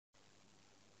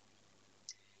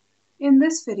In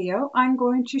this video, I'm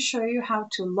going to show you how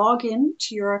to log in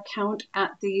to your account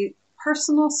at the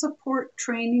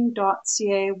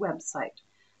personalsupporttraining.ca website.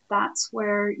 That's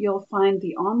where you'll find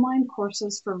the online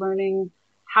courses for learning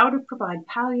how to provide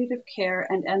palliative care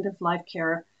and end-of-life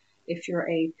care if you're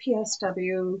a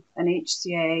PSW, an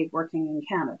HCA working in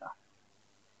Canada.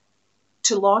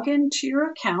 To log into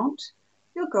your account,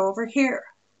 you'll go over here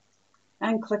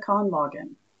and click on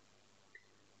Login.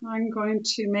 I'm going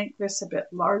to make this a bit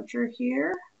larger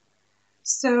here.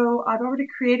 So I've already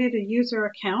created a user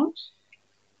account,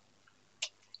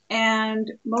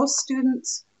 and most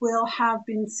students will have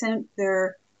been sent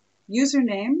their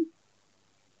username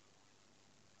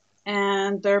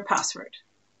and their password.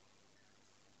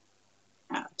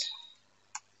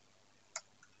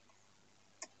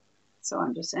 So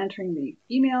I'm just entering the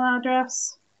email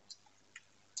address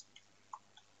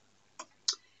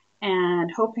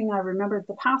and hoping I remembered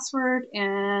the password,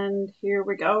 and here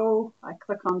we go. I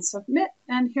click on submit,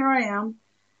 and here I am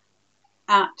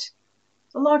at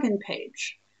the login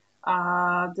page.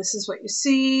 This is what you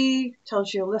see.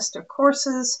 Tells you a list of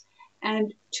courses,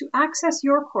 and to access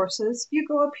your courses, you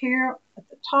go up here at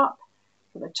the top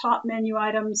for the top menu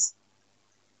items,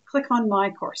 click on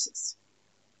My Courses.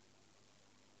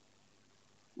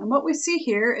 And what we see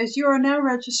here is you are now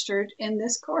registered in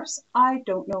this course. I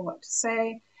don't know what to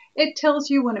say. It tells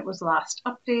you when it was last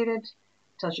updated,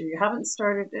 tells you you haven't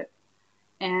started it,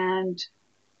 and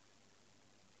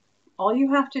all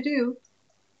you have to do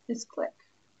is click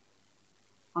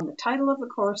on the title of the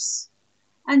course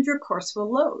and your course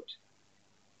will load.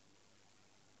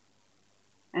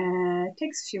 And it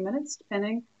takes a few minutes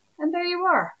depending, and there you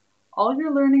are. All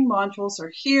your learning modules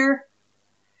are here.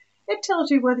 It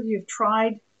tells you whether you've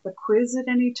tried the quiz at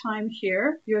any time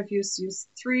here. You have used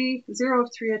 0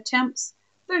 of 3 attempts.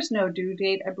 There's no due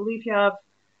date. I believe you have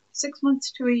 6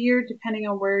 months to a year, depending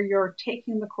on where you're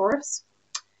taking the course.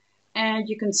 And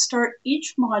you can start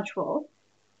each module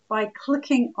by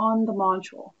clicking on the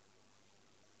module.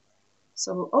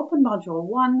 So we'll open module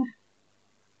 1.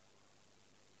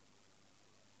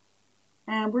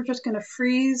 And we're just going to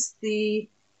freeze the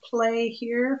play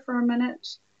here for a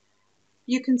minute.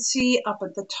 You can see up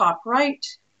at the top right,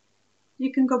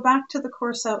 you can go back to the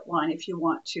course outline if you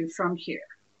want to from here.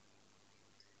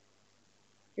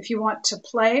 If you want to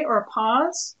play or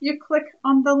pause, you click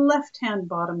on the left-hand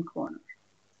bottom corner.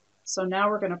 So now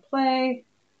we're going to play.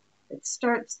 It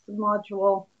starts the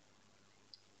module.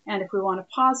 And if we want to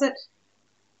pause it,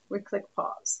 we click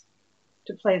pause.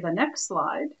 To play the next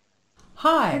slide,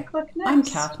 Hi, click next. I'm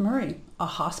Kath Murray, a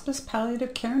hospice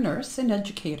palliative care nurse and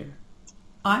educator.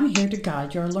 I'm here to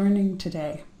guide your learning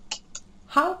today.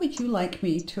 How would you like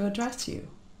me to address you?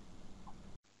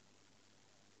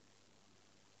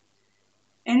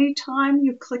 Anytime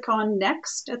you click on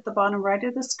Next at the bottom right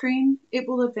of the screen, it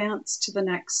will advance to the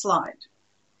next slide.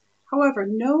 However,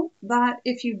 note that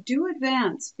if you do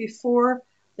advance before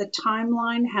the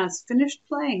timeline has finished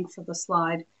playing for the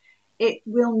slide, it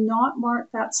will not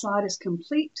mark that slide as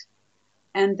complete,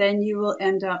 and then you will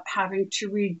end up having to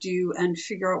redo and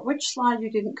figure out which slide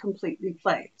you didn't completely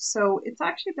play. So it's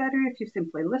actually better if you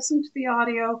simply listen to the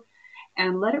audio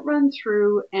and let it run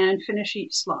through and finish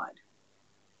each slide.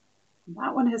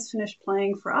 That one has finished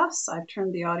playing for us. I've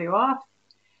turned the audio off.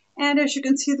 And as you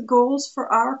can see, the goals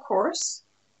for our course,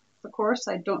 the course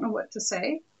I don't know what to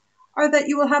say, are that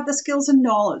you will have the skills and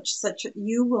knowledge such that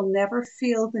you will never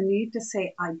feel the need to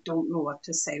say, I don't know what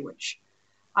to say, which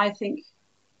I think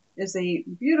is a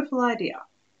beautiful idea.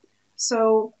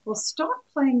 So we'll stop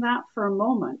playing that for a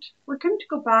moment. We're going to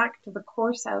go back to the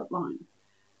course outline.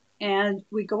 And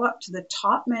we go up to the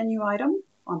top menu item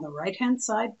on the right-hand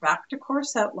side, back to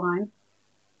course outline.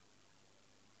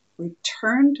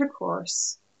 Return to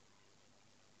course.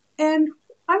 And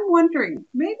I'm wondering,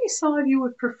 maybe some of you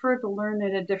would prefer to learn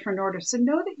in a different order. So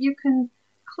know that you can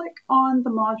click on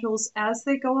the modules as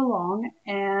they go along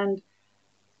and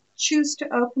choose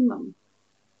to open them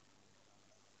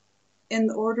in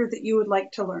the order that you would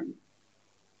like to learn.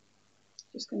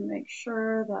 Just going to make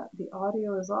sure that the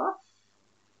audio is off.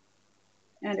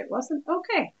 And it wasn't.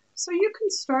 Okay, so you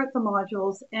can start the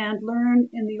modules and learn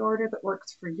in the order that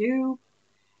works for you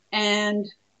and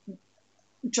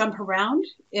jump around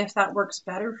if that works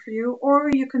better for you, or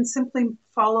you can simply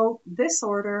follow this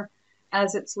order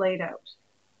as it's laid out.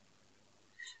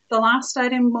 The last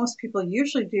item most people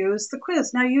usually do is the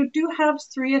quiz. Now you do have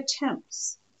 3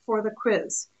 attempts for the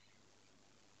quiz.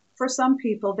 For some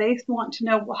people, they want to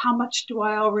know, well, how much do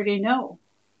I already know?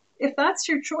 If that's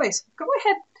your choice, go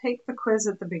ahead and take the quiz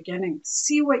at the beginning.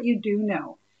 See what you do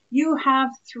know. You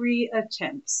have 3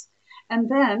 attempts. And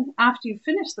then after you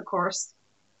finish the course,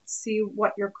 see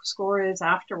what your score is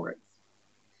afterwards.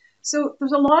 So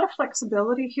there's a lot of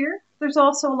flexibility here. There's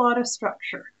also a lot of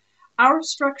structure. Our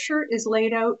structure is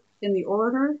laid out in the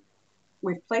order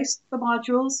we've placed the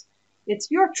modules. It's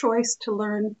your choice to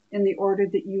learn in the order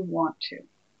that you want to.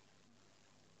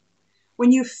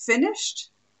 When you've finished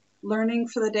learning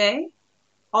for the day,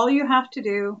 all you have to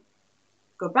do,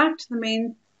 go back to the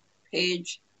main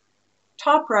page,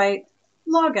 top right,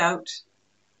 log out,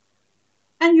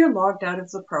 and you're logged out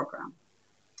of the program.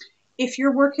 If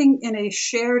you're working in a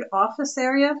shared office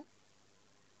area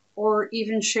or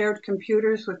even shared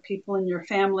computers with people in your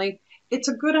family, it's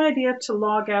a good idea to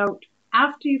log out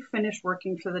after you finish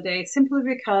working for the day, simply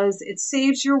because it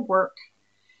saves your work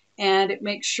and it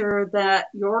makes sure that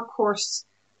your course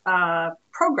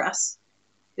progress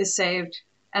is saved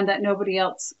and that nobody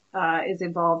else is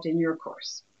involved in your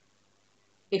course.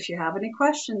 If you have any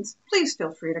questions, please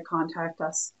feel free to contact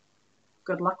us.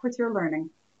 Good luck with your learning.